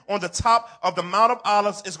stand on the top of the Mount of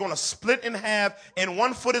Olives. It's going to split in half, and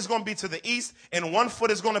one foot is going to be to the east, and one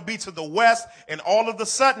foot is going to be to the west. And all of a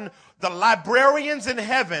sudden, the librarians in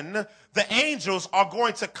heaven, the angels, are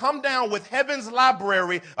going to come down with heaven's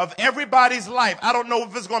library of everybody's life. I don't know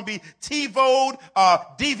if it's going to be TiVo'd,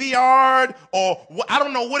 DVR'd, or I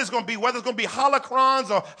don't know what it's going to be, whether it's going to be holocrons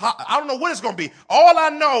or I don't know what it's going to be. All I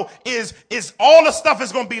know is all the stuff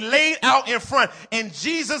is going to be laid out in front, and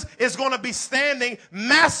Jesus is going to be standing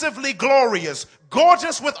massively glorious,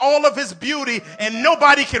 gorgeous with all of his beauty, and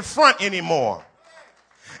nobody can front anymore.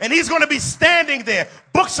 And he's going to be standing there.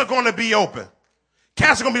 Books are going to be open.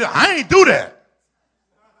 Cats are going to be like, I ain't do that.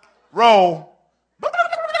 Roll.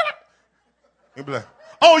 He'll be like,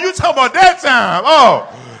 oh, you talking about that time?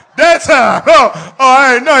 Oh, that time. Oh,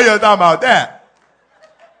 I didn't know you were talking about that.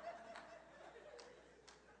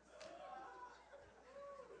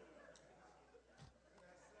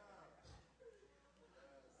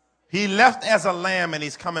 He left as a lamb and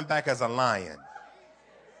he's coming back as a lion.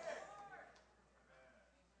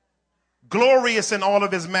 Glorious in all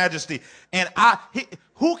of his majesty. And I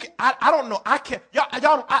don't know. I can't, I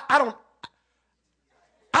don't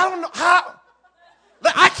know how.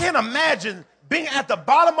 I can't imagine being at the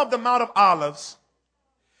bottom of the Mount of Olives.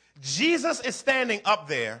 Jesus is standing up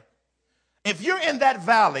there. If you're in that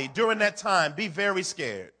valley during that time, be very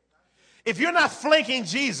scared. If you're not flanking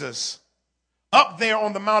Jesus up there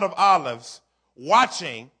on the Mount of Olives,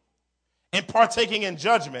 watching and partaking in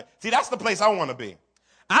judgment, see, that's the place I want to be.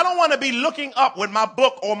 I don't want to be looking up with my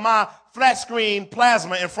book or my flat screen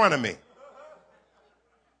plasma in front of me.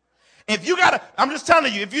 If you got I'm just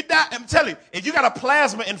telling you, I'm telling you, if you got a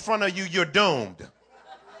plasma in front of you, you're doomed.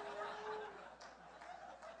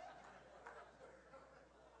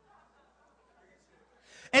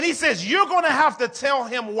 And he says, you're going to have to tell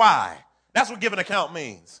him why. That's what give an account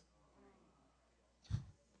means.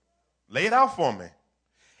 Lay it out for me.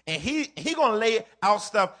 And he going to lay out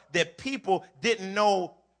stuff that people didn't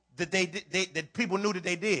know that that people knew that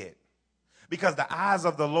they did. Because the eyes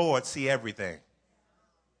of the Lord see everything.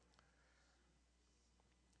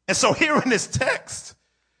 And so here in this text,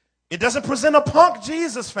 it doesn't present a punk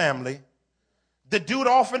Jesus, family. The dude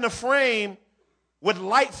off in the frame with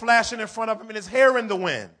light flashing in front of him and his hair in the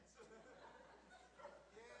wind.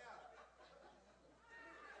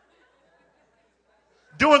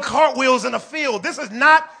 Doing cartwheels in a field. This is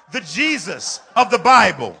not the Jesus of the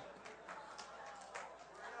Bible.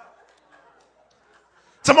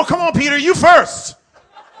 Someone, come on, Peter, you first.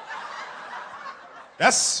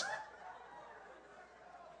 That's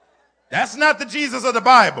not the Jesus of the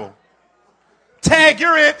Bible. Tag,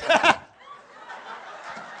 you're it.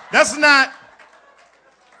 That's not.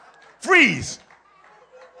 Freeze.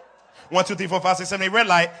 1, 2, 3, 4, 5, 6, 7, 8, red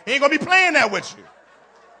light. He ain't going to be playing that with you.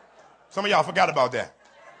 Some of y'all forgot about that.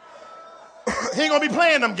 He ain't going to be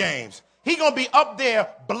playing them games. He going to be up there,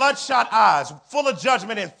 bloodshot eyes, full of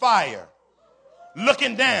judgment and fire,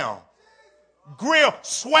 looking down. Grill,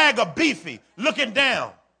 swagger, beefy, looking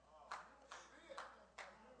down.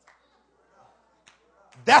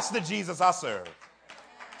 That's the Jesus I serve.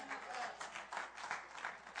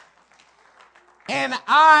 And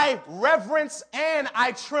I reverence and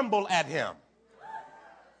I tremble at him.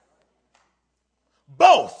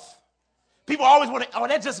 Both. People always want to,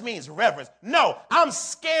 that just means reverence. No, I'm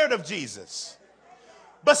scared of Jesus.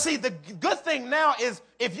 But see, the good thing now is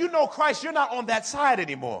if you know Christ, you're not on that side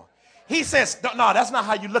anymore. He says, no, that's not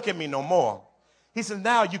how you look at me no more. He said,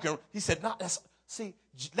 now you can, he said, no,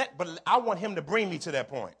 but I want him to bring me to that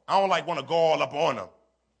point. I don't want to go all up on him.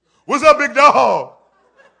 What's up, big dog?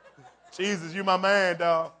 Jesus, you my man,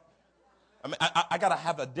 dog. I mean, I got to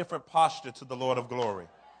have a different posture to the Lord of glory.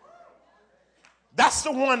 That's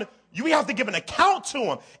the one we have to give an account to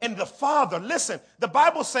him. And the Father, listen, the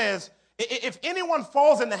Bible says, if anyone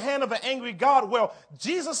falls in the hand of an angry God, well,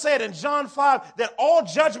 Jesus said in John 5 that all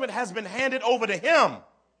judgment has been handed over to him.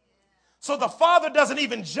 So the Father doesn't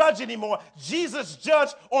even judge anymore. Jesus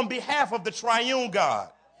judged on behalf of the triune God.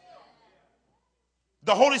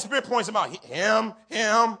 The Holy Spirit points him out. Him.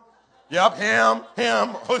 Yep, him.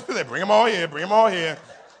 Bring him all here,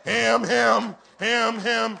 Him.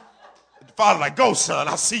 The Father like, go, son,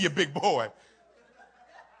 I see you, big boy.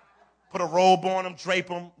 Put a robe on him, drape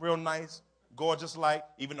him real nice, gorgeous like,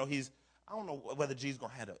 even though I don't know whether Jesus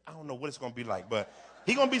going to have I don't know what it's going to be like, but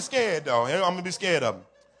he going to be scared, though. I'm going to be scared of him.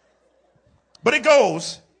 But it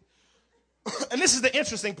goes, and this is the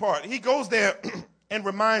interesting part. He goes there and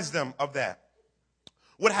reminds them of that.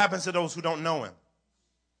 What happens to those who don't know him?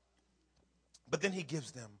 But then he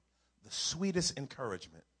gives them the sweetest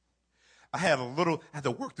encouragement. I had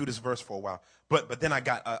to work through this verse for a while, but then I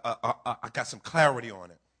got some clarity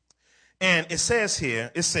on it. And it says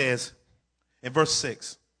in verse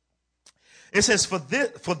 6, it says,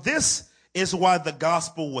 for this is why the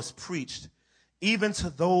gospel was preached, even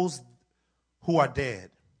to those who are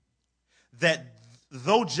dead, that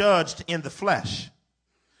though judged in the flesh,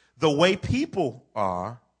 the way people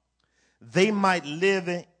are, they might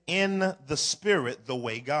live in the spirit the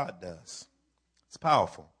way God does. It's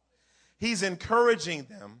powerful. He's encouraging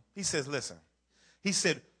them. He says, listen, he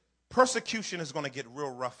said, persecution is going to get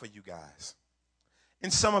real rough for you guys.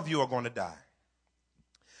 And some of you are going to die.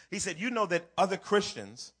 He said, you know that other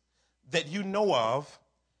Christians that you know of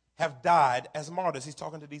have died as martyrs. He's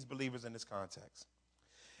talking to these believers in this context.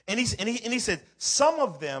 And he said, some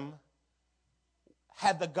of them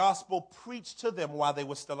had the gospel preached to them while they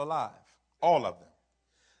were still alive. All of them.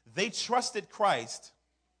 They trusted Christ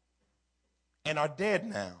and are dead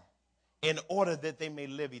now in order that they may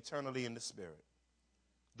live eternally in the Spirit,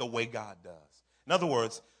 the way God does. In other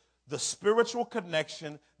words, the spiritual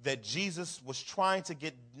connection that Jesus was trying to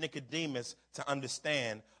get Nicodemus to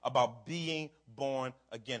understand about being born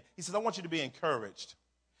again. He says, I want you to be encouraged.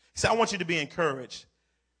 He said, I want you to be encouraged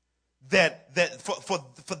that for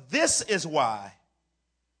this is why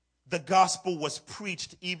the gospel was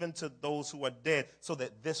preached even to those who are dead, so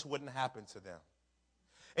that this wouldn't happen to them.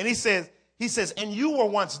 And he says, and you were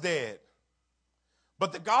once dead,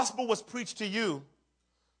 but the gospel was preached to you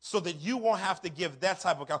so that you won't have to give that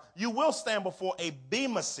type of account. You will stand before a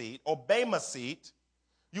bema seat or bema seat.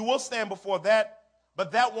 You will stand before that,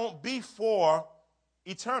 but that won't be for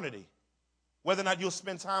eternity, whether or not you'll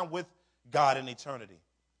spend time with God in eternity.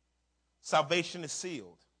 Salvation is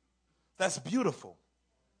sealed. That's beautiful.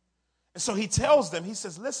 And so he tells them, he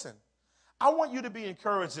says, listen, I want you to be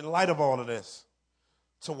encouraged in light of all of this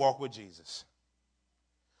to walk with Jesus.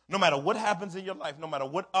 No matter what happens in your life, no matter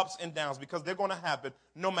what ups and downs, because they're going to happen,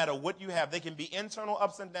 no matter what you have. They can be internal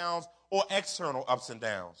ups and downs or external ups and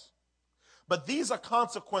downs. But these are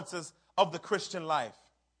consequences of the Christian life.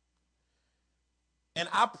 And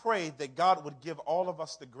I pray that God would give all of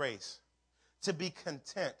us the grace to be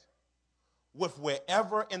content with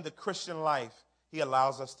wherever in the Christian life he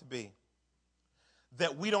allows us to be.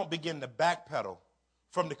 That we don't begin to backpedal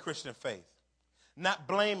from the Christian faith. Not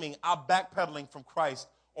blaming our backpedaling from Christ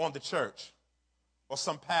on the church or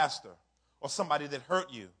some pastor or somebody that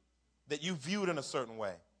hurt you, that you viewed in a certain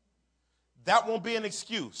way. That won't be an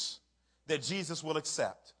excuse that Jesus will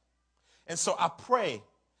accept. And so I pray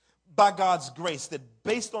by God's grace that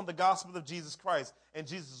based on the gospel of Jesus Christ and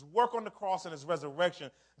Jesus' work on the cross and his resurrection,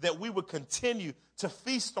 that we would continue to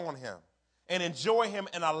feast on him and enjoy him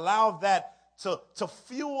and allow that to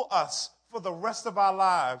fuel us for the rest of our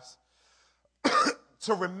lives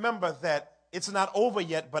to remember that it's not over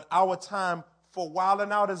yet, but our time for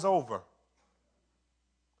wilding out is over.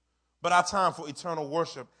 But our time for eternal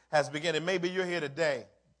worship has begun. And maybe you're here today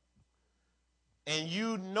and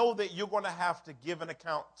you know that you're going to have to give an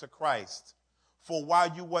account to Christ for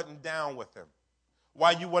why you wasn't down with him,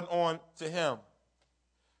 why you wasn't on to him.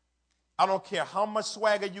 I don't care how much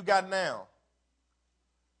swagger you got now.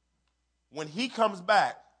 When he comes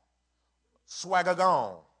back, swagger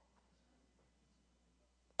gone.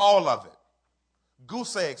 All of it.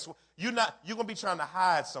 Goose eggs. You're going to be trying to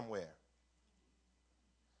hide somewhere.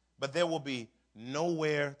 But there will be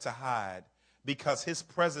nowhere to hide because his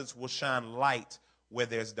presence will shine light where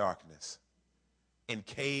there's darkness. In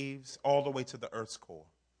caves, all the way to the earth's core.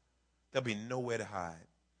 There'll be nowhere to hide.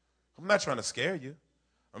 I'm not trying to scare you.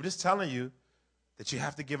 I'm just telling you that you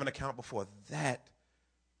have to give an account before that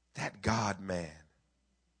God-man.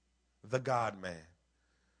 The God-man.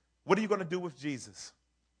 What are you going to do with Jesus?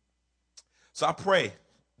 So I pray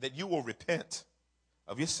that you will repent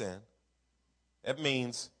of your sin. That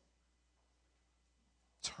means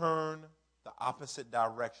turn the opposite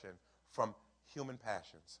direction from human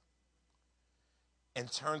passions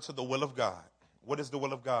and turn to the will of God. What is the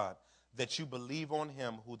will of God? That you believe on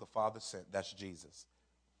him who the Father sent. That's Jesus.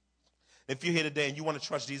 If you're here today and you want to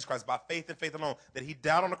trust Jesus Christ by faith and faith alone, that he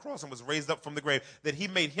died on the cross and was raised up from the grave, that he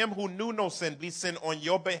made him who knew no sin be sin on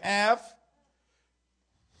your behalf.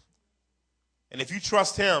 And if you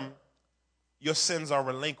trust him, your sins are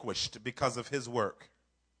relinquished because of his work.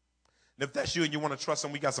 And if that's you and you want to trust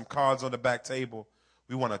him, we got some cards on the back table.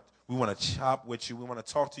 We want to chop with you. We want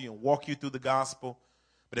to talk to you and walk you through the gospel.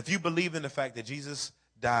 But if you believe in the fact that Jesus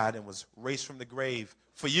died and was raised from the grave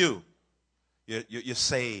for you, you're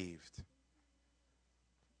saved.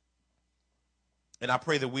 And I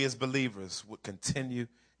pray that we as believers would continue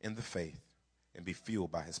in the faith and be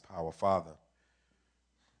fueled by his power. Father,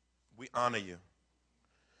 we honor you.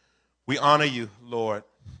 We honor you, Lord.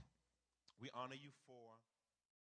 We honor you.